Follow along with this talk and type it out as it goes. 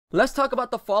Let's talk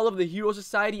about the fall of the Hero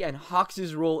Society and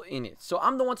HAWKS' role in it. So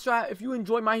I'm the one StrawHat. If you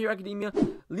enjoy My Hero Academia,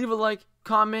 leave a like,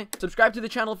 comment, subscribe to the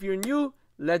channel if you're new.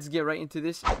 Let's get right into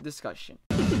this discussion.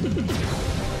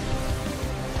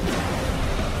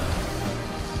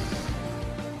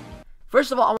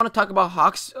 First of all, I want to talk about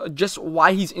HAWKS, just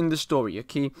why he's in the story,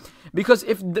 okay? Because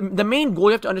if the main goal,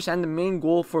 you have to understand the main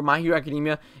goal for My Hero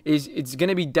Academia is it's going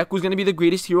to be Deku's going to be the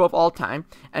greatest hero of all time.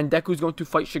 And Deku's going to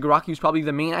fight Shigaraki, who's probably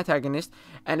the main antagonist.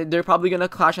 And they're probably going to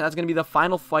clash, and that's going to be the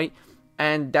final fight.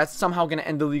 And that's somehow going to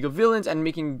end the League of Villains and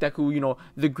making Deku, you know,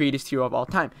 the greatest hero of all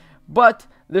time. But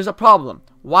there's a problem.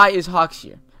 Why is HAWKS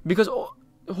here? Because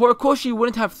Horikoshi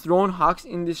wouldn't have thrown HAWKS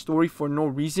in this story for no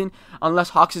reason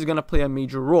unless HAWKS is going to play a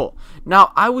major role.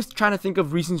 Now, I was trying to think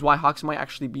of reasons why HAWKS might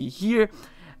actually be here,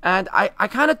 and I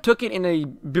kind of took it in a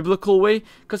biblical way,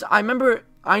 because I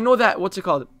know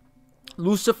that,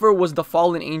 Lucifer was the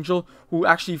fallen angel who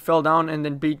actually fell down and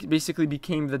then basically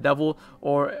became the devil,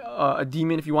 or a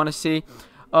demon, if you want to say.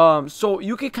 So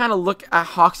you could kind of look at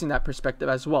HAWKS in that perspective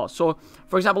as well. So,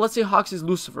 for example, let's say HAWKS is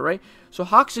Lucifer, right? So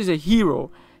HAWKS is a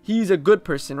hero. He's a good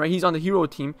person, right? He's on the hero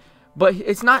team. But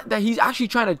it's not that he's actually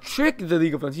trying to trick the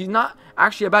League of Villains. He's not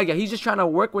actually a bad guy. He's just trying to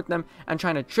work with them and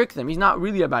trying to trick them. He's not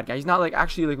really a bad guy. He's not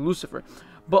actually like Lucifer.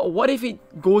 But what if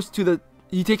it goes to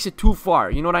he takes it too far?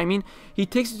 You know what I mean? He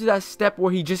takes it to that step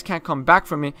where he just can't come back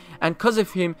from it. And because of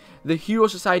him, the Hero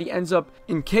Society ends up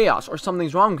in chaos, or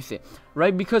something's wrong with it,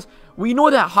 right? Because we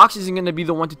know that HAWKS isn't going to be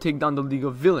the one to take down the League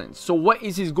of Villains. So what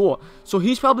is his goal? So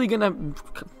he's probably going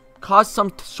to cause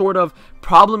some sort of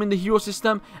problem in the hero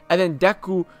system, and then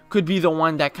Deku could be the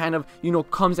one that kind of, you know,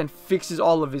 comes and fixes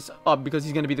all of this up, because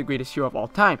he's going to be the greatest hero of all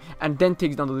time, and then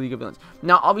takes down the League of Villains.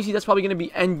 Now, obviously, that's probably going to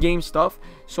be end game stuff,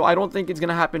 so I don't think it's going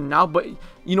to happen now, but,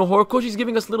 you know, Horikoshi's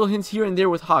giving us little hints here and there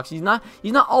with HAWKS.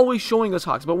 He's not always showing us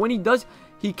HAWKS, but when he does,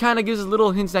 he kind of gives us little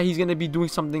hints that he's going to be doing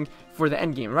something for the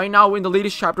end game. Right now, in the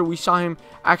latest chapter, we saw him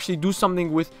actually do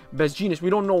something with Best Genius. We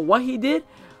don't know what he did,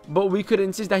 but we could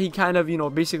insist that he kind of, you know,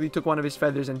 basically took one of his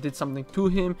feathers and did something to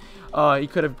him. He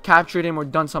could have captured him or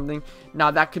done something.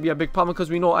 Now, that could be a big problem, because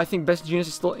we know, I think Best Genius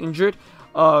is still injured.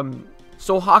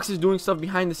 So HAWKS is doing stuff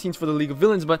behind the scenes for the League of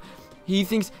Villains, but he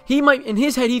thinks, in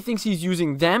his head, he thinks he's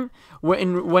using them,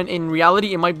 when in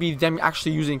reality, it might be them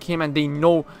actually using him, and they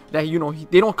know that, you know,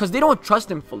 because they don't trust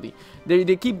him fully.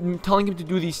 They keep telling him to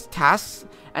do these tasks,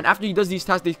 and after he does these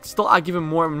tasks, they still give him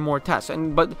more and more tasks.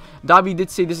 But Dabi did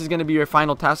say this is going to be your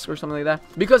final task or something like that.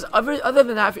 Because other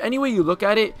than that, any way you look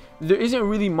at it, there isn't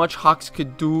really much HAWKS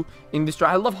could do in this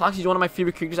story. I love HAWKS. He's one of my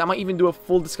favorite characters. I might even do a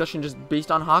full discussion just based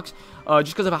on HAWKS,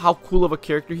 just because of how cool of a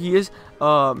character he is.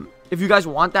 If you guys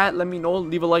want that, let me know.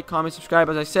 Leave a like, comment, subscribe.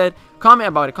 As I said, comment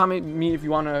about it. Comment me if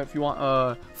you want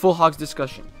a full HAWKS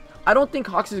discussion. I don't think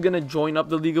HAWKS is gonna join up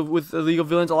with the League of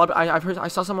Villains. I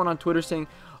saw someone on Twitter saying,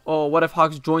 "Oh, what if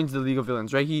HAWKS joins the League of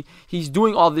Villains?" Right? He's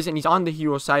doing all this and he's on the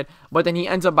hero side, but then he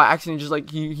ends up by accident just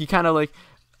he kind of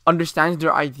understands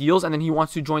their ideals, and then he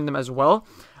wants to join them as well.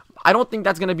 I don't think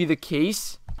that's gonna be the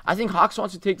case. I think HAWKS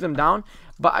wants to take them down,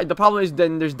 but the problem is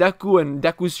then there's Deku, and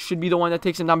Deku should be the one that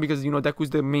takes them down, because, you know, Deku's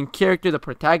the main character, the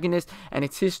protagonist, and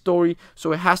it's his story,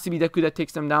 so it has to be Deku that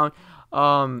takes them down.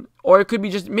 Or it could be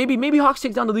just maybe HAWKS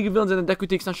takes down the League of Villains and then Deku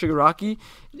takes down Shigaraki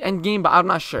endgame, but I'm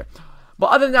not sure.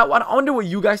 But other than that, I wonder what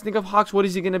you guys think of HAWKS.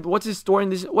 What's his story in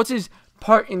this? What's his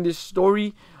part in this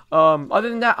story? Other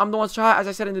than that, I'm the one StrawHat. As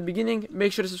I said in the beginning,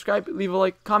 make sure to subscribe, leave a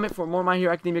like, comment for more My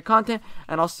Hero Academia content,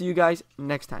 and I'll see you guys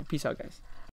next time. Peace out, guys.